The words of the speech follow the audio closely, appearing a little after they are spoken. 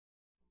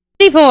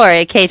For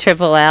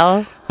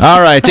KLLL.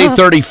 All right, it's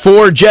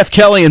 8:34. Jeff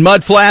Kelly and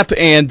Mudflap,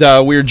 and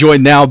we're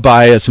joined now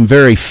by some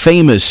very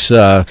famous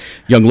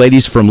young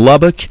ladies from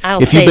Lubbock.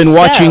 If you've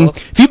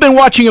been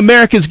watching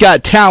America's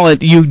Got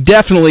Talent, you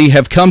definitely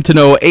have come to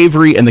know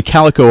Avery and the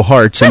Calico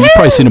Hearts, and you've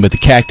probably seen them at the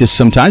Cactus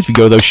sometimes. If you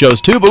go to those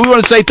shows too. But we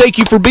want to say thank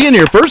you for being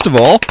here. First of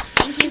all,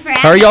 thank you for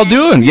having how are y'all us.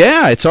 doing?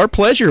 Yeah, it's our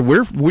pleasure.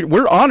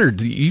 We're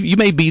honored. You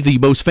may be the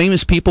most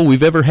famous people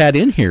we've ever had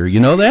in here. You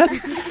know that?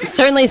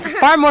 Certainly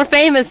far more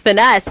famous than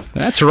us.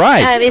 That's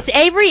right. It's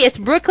Avery, it's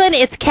Brooklyn,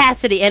 it's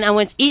Kassidy, and I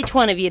want each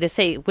one of you to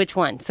say which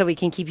one so we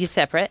can keep you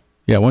separate.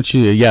 Yeah, once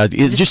you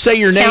just say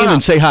your name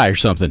and say hi or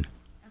something.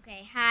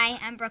 Okay, hi,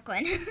 I'm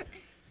Brooklyn.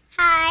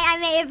 Hi,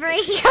 I'm Avery.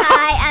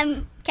 Hi,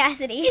 I'm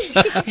Kassidy.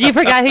 You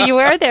forgot who you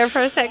were there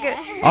for a second.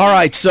 All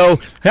right, so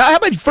how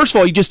about first of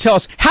all, you just tell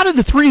us, how did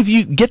the three of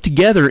you get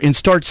together and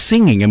start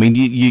singing? I mean,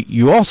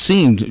 you all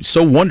sing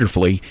so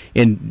wonderfully,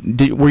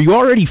 and were you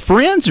already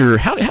friends, or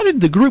how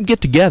did the group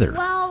get together?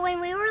 Well,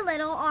 when we were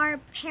little, our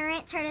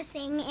parents heard us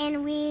sing,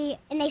 and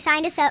they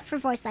signed us up for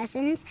voice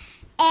lessons,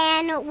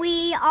 and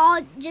we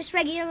all just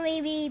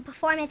regularly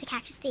perform at the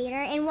Cactus Theater.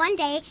 And one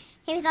day,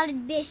 Cami thought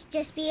it'd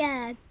just be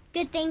a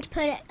good thing to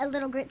put a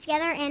little group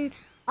together, and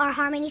our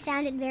harmony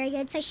sounded very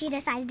good, so she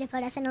decided to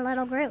put us in a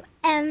little group.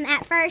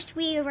 At first,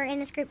 we were in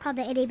this group called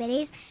the Itty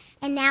Bitties,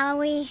 and now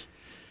we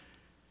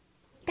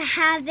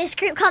have this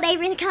group called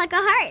Avery and the Calico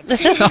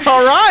Hearts.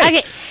 All right.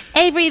 Okay,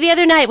 Avery, the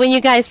other night when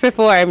you guys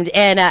performed,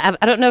 and I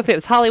don't know if it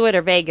was Hollywood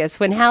or Vegas,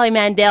 when Hallie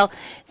Mandel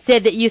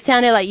said that you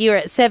sounded like you were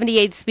at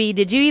 78 speed,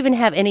 did you even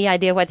have any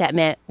idea what that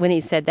meant when he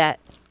said that?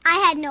 I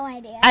had no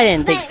idea. I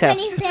didn't think so. When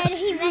he said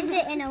he meant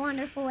it in a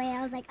wonderful way,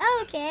 I was like,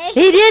 oh, okay.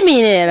 He did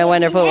mean it in a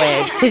wonderful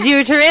way, because you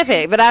were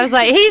terrific. But I was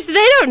like,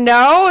 they don't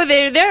know.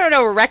 There are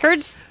no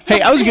records.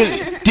 Hey, I was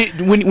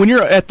when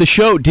you're at the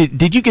show,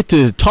 did you get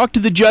to talk to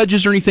the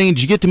judges or anything?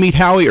 Did you get to meet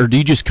Howie, or do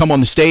you just come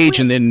on the stage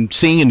and then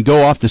sing and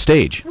go off the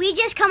stage? We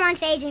just come on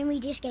stage and we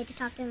just get to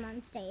talk to him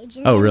on stage.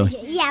 And oh, really?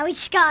 We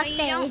just go off stage.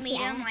 You don't meet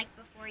him like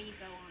before you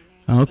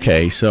go on.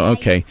 Okay, so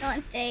okay. You go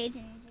on stage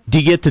and do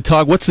you get to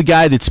talk? What's the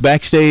guy that's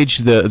backstage?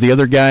 The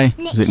other guy?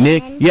 Nick. Is it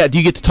Nick? Yeah. Do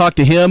you get to talk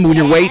to him when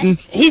you're waiting?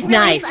 He's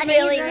nice.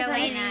 really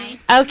nice.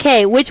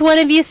 Okay, which one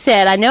of you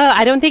said? I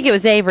don't think it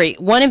was Avery.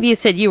 One of you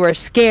said you were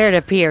scared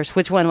of Pierce.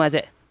 Which one was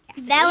it?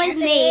 That was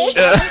me.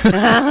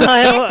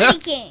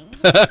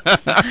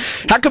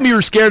 Freaking. How come you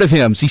were scared of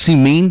him? Does he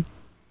seem mean?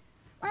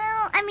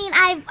 Well, I mean,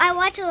 I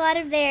watch a lot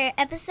of their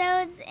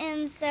episodes,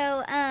 and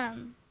so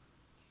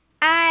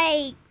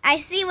I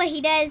see what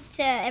he does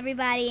to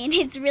everybody, and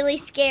it's really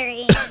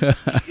scary.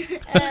 It's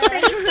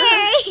pretty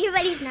scary,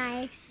 but he's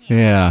nice.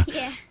 Yeah.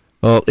 Yeah.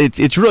 Well,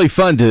 it's really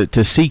fun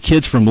to see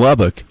kids from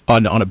Lubbock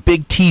on a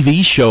big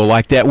TV show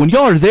like that. When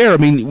y'all are there, I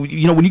mean,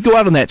 when you go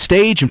out on that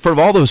stage in front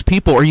of all those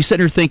people, are you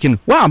sitting there thinking,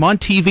 wow, I'm on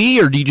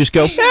TV? Or do you just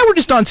go, yeah, we're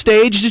just on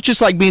stage. It's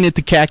just like being at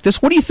the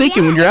Cactus. What are you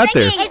thinking when you're out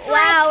there? It's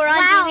Wow, we're on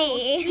wow.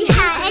 TV.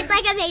 Yeah, it's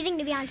like amazing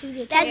to be on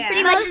TV. That's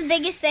pretty much the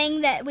biggest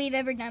thing that we've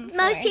ever done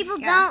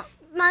before.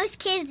 Most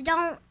kids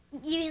don't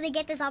usually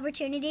get this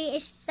opportunity.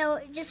 So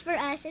just for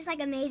us, it's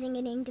like amazing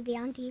getting to be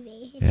on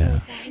TV. It's really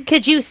fun.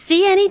 Could you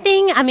see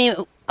anything? I mean,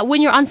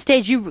 when you're on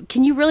stage,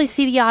 can you really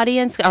see the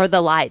audience, or the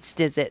lights?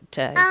 Does it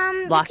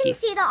block You you? can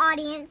see the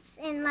audience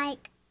in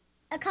like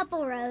a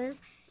couple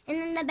rows, and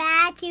in the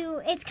back,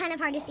 it's kind of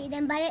hard to see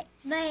them, but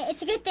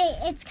it's a good thing.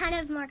 It's kind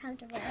of more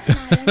comfortable. An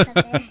audience up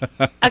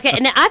there. Okay,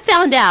 now I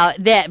found out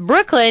that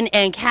Brooklyn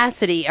and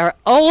Kassidy are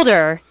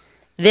older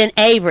than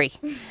Avery.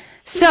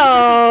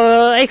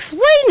 So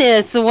explain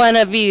this, one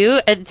of you.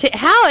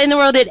 How in the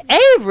world did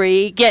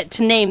Avery get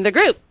to name the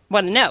group?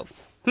 Want to know?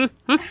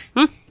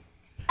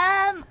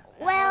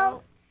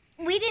 Well,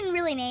 we didn't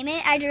really name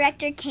it. Our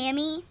director,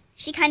 Cami,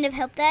 she kind of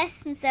helped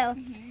us, and so.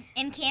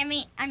 And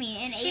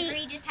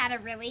Avery just had a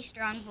really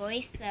strong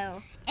voice,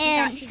 so.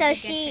 And so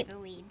she. For the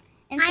lead.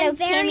 And so I'm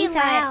very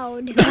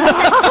loud.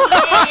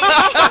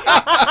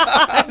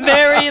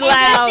 Very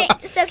loud.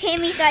 So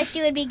Cami thought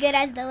she would be good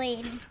as the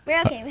lead.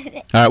 We're okay with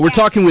it. All right, we're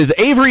talking with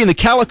Avery and the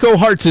Calico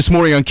Hearts this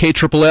morning on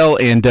KLLL,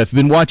 and if you've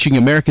been watching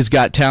America's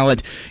Got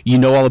Talent, you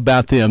know all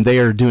about them. They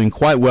are doing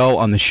quite well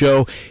on the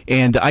show,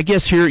 and I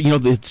guess here,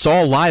 it's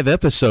all live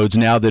episodes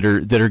now that are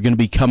going to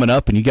be coming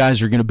up, and you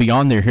guys are going to be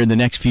on there here in the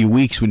next few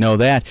weeks. We know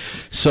that.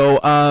 So,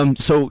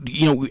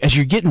 as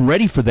you're getting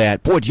ready for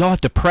that, boy, do y'all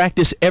have to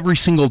practice every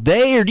single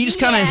day, or do you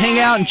just kind of hang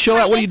out and chill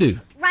out? What do you do?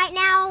 Right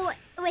now,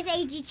 with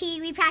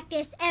AGT, we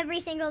practice every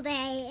single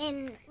day,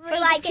 and For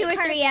like 2 or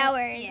 3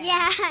 hours.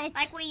 Yeah,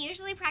 Like, we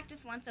usually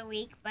practice once a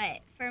week, but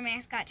for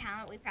America's Got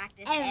Talent, we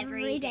practice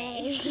every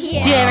day.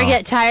 Yeah. Do you ever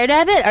get tired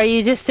of it, or are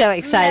you just so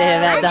excited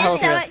about the whole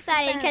I'm just so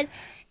thing? excited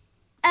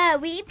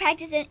because we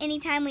practice it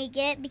anytime we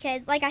get,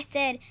 because like I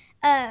said,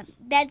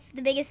 that's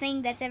the biggest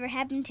thing that's ever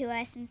happened to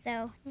us, and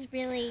so it's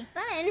really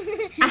fun.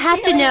 I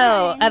have to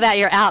know about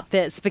your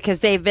outfits, because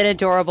they've been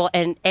adorable,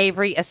 and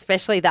Avery,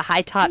 especially the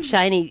high top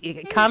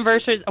shiny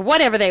Converses, or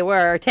whatever they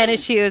were,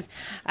 tennis shoes.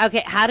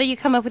 Okay, how do you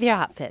come up with your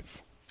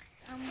outfits?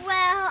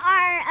 Well,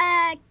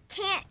 our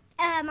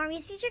our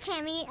music teacher,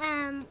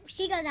 Cami,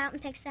 she goes out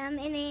and picks them,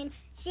 and then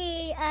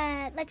she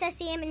lets us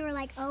see them, and we're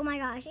like, oh my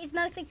gosh. It's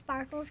mostly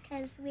sparkles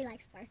because we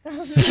like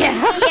sparkles.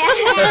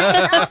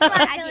 Yeah. All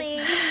sparkly.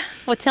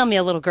 Well, tell me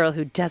a little girl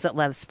who doesn't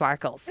love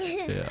sparkles.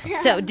 Yeah.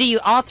 So do you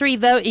all three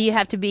vote and you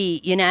have to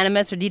be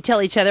unanimous, or do you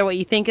tell each other what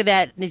you think of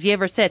that? Have you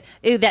ever said,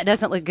 ooh, that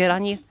doesn't look good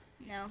on you?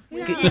 No,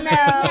 we've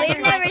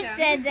never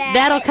said that.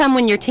 That'll come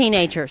when you're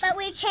teenagers. But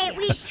we've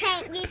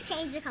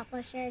changed a couple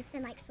of shirts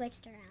and like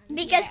switched around.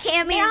 Because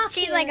Cami,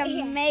 she's like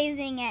Yeah.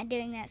 amazing at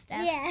doing that stuff.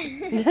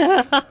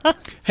 Yeah.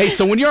 Hey,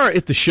 so when you're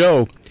at the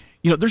show,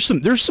 there's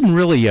some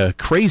really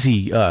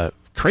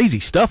crazy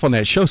stuff on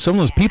that show. Some of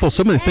those people,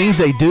 some of the things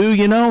they do,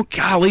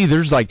 golly,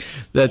 there's like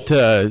that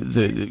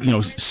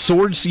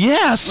swords,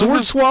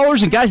 sword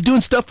swallowers and guys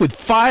doing stuff with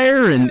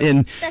fire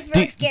and Stuff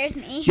really scares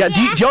me. yeah.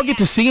 Do y'all get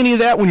to see any of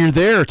that when you're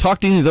there, or talk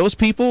to any of those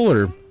people,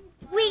 or?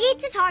 We get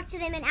to talk to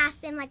them and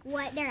ask them like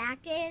what their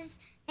act is,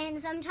 and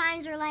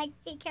sometimes we're like,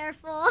 be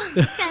careful.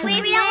 We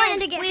don't want them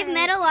to get We've hurt.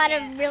 met a lot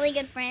of really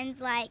good friends,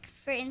 like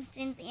for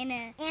instance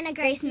Anna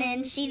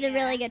Graceman. She's a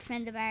really good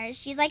friend of ours.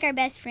 She's like our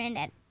best friend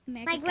at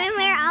America's Like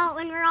Got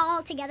when we're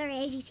all together at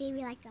AGT,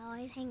 we like to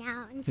always hang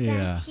out and stuff.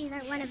 Yeah. She's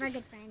one of our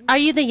good friends. Are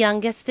you the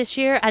youngest this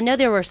year? I know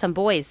there were some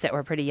boys that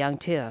were pretty young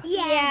too. Yeah,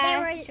 they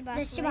were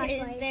Shabash the Shabash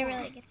boys. They're yeah.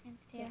 really good friends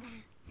too.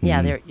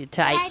 Yeah, they're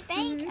tight. I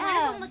think one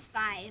of them was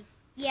 5.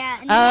 Yeah.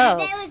 And Oh.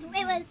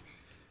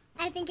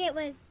 I think it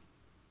was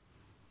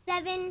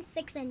 7,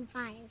 6, and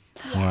 5.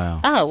 Wow.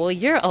 Oh, well,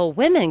 you're old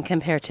women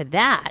compared to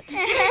that.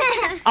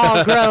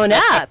 All grown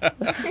up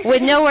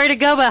with nowhere to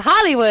go but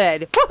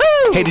Hollywood.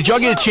 Woohoo! Hey, did y'all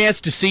get a chance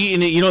to see in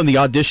the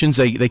auditions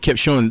they kept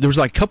showing there was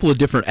like a couple of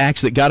different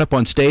acts that got up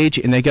on stage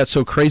and they got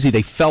so crazy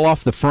they fell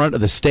off the front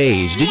of the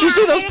stage. Did you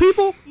see those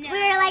people? We were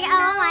like,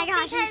 oh my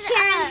gosh, and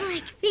Sharon's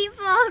like,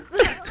 people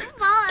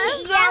fall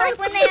yeah,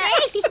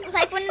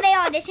 like when they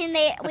auditioned,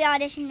 we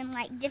auditioned in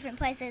like different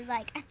places.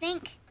 Like I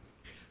think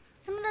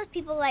some of those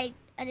people like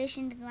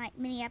auditioned in like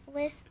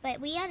Minneapolis, but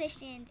we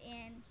auditioned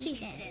in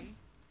Houston.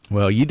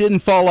 Well, you didn't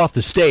fall off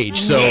the stage,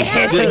 so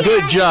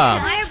good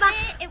job.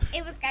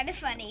 It was kind of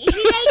funny.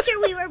 We made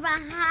sure we were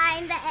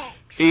behind the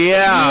X.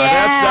 Yeah,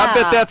 I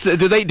bet that's.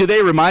 Do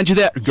they remind you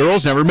that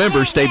girls? Now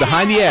remember, stay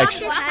behind the X.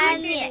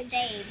 Behind the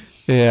stage.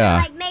 Yeah.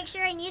 Like make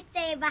sure and you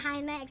stay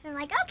behind the X. And we're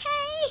like,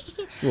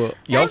 okay. Well,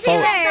 y'all So fall.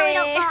 we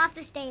don't fall off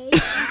the stage.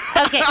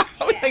 Okay.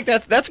 I think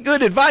that's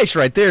good advice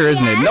right there,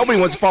 isn't it? Nobody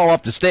wants to fall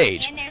off the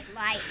stage. And there's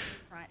lights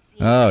in front.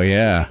 So Oh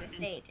yeah. the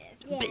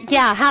stages.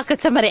 Yeah, how could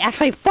somebody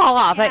actually fall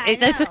off?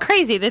 It's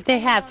crazy that they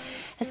have.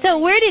 So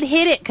where did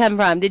Hit It come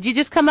from? Did you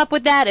just come up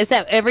with that? Is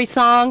that every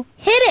song?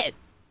 Hit It!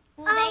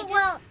 Well, they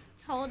just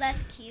told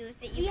us cues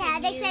that you Yeah,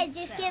 could they use, said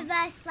just so. give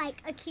us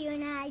like a cue,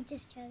 and I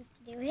just chose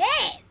to do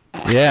it.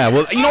 Yeah,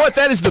 well, you know what?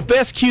 That is the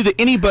best cue that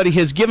anybody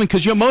has given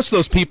because, most of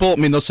those people,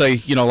 they'll say,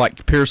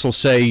 like Pierce will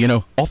say,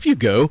 off you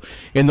go,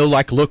 and they'll,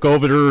 like, look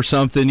over there or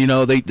something,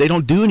 they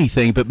don't do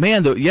anything. But,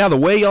 man, the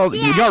way y'all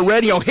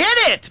ready, hit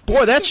it!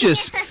 Boy, that's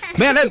just,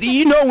 man, when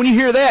you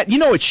hear that,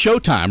 it's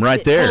showtime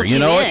right there, Pulls you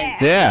know in.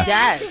 it? Yeah. It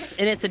does.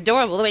 And it's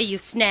adorable the way you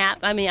snap.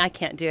 I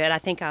can't do it. I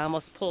think I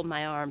almost pulled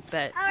my arm,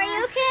 but Are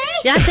you okay?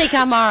 yeah, I think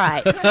I'm all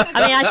right.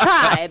 I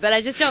try, but I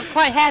just don't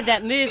quite have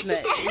that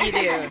movement that you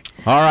do.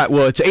 All right,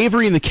 well, it's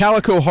Avery and the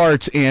Calico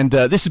Hearts, and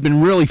this has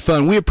been really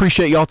fun. We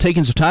appreciate y'all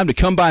taking some time to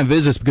come by and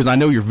visit us because I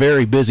know you're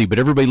very busy, but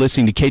everybody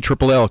listening to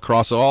KLLL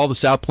across all the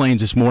South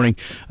Plains this morning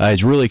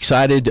is really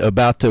excited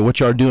about what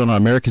y'all are doing on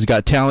America's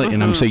Got Talent,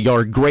 and I'm saying y'all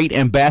are great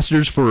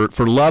ambassadors for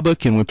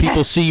Lubbock, and when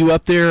people see you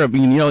up there,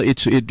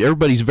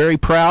 everybody's very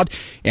proud,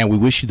 and we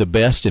wish you the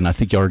best, and I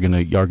think y'all are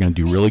gonna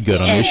do really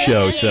good on this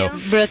show. So,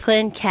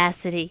 Brooklyn,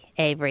 Kassidy,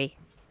 Avery,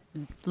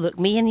 look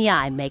me in the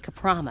eye, make a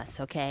promise,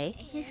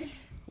 okay?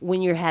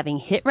 When you're having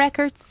hit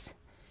records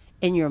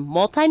and you're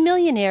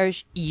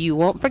multimillionaires, you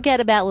won't forget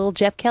about little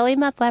Jeff Kelly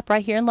Mudflap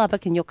right here in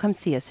Lubbock, and you'll come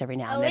see us every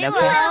now and then,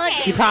 okay?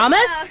 You promise?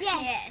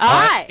 Yes. All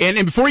right.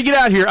 and before you get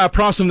out here, I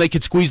promise them they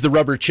could squeeze the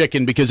rubber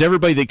chicken because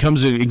everybody that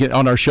comes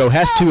on our show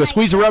has to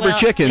squeeze the rubber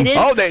chicken. it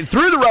is- They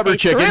threw the rubber they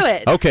chicken. threw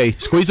it. Okay,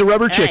 squeeze the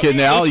rubber chicken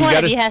now. Each You one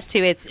got of you has to.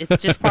 It's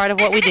just part of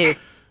what we do.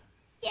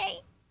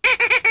 Yay.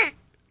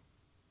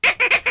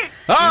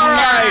 All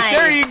right, Nice.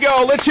 there you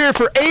go. Let's hear it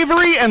for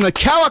Avery and the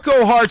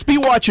Calico Hearts. Be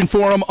watching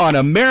for them on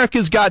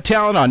America's Got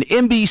Talent on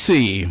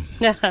NBC.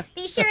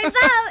 Be sure and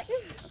vote.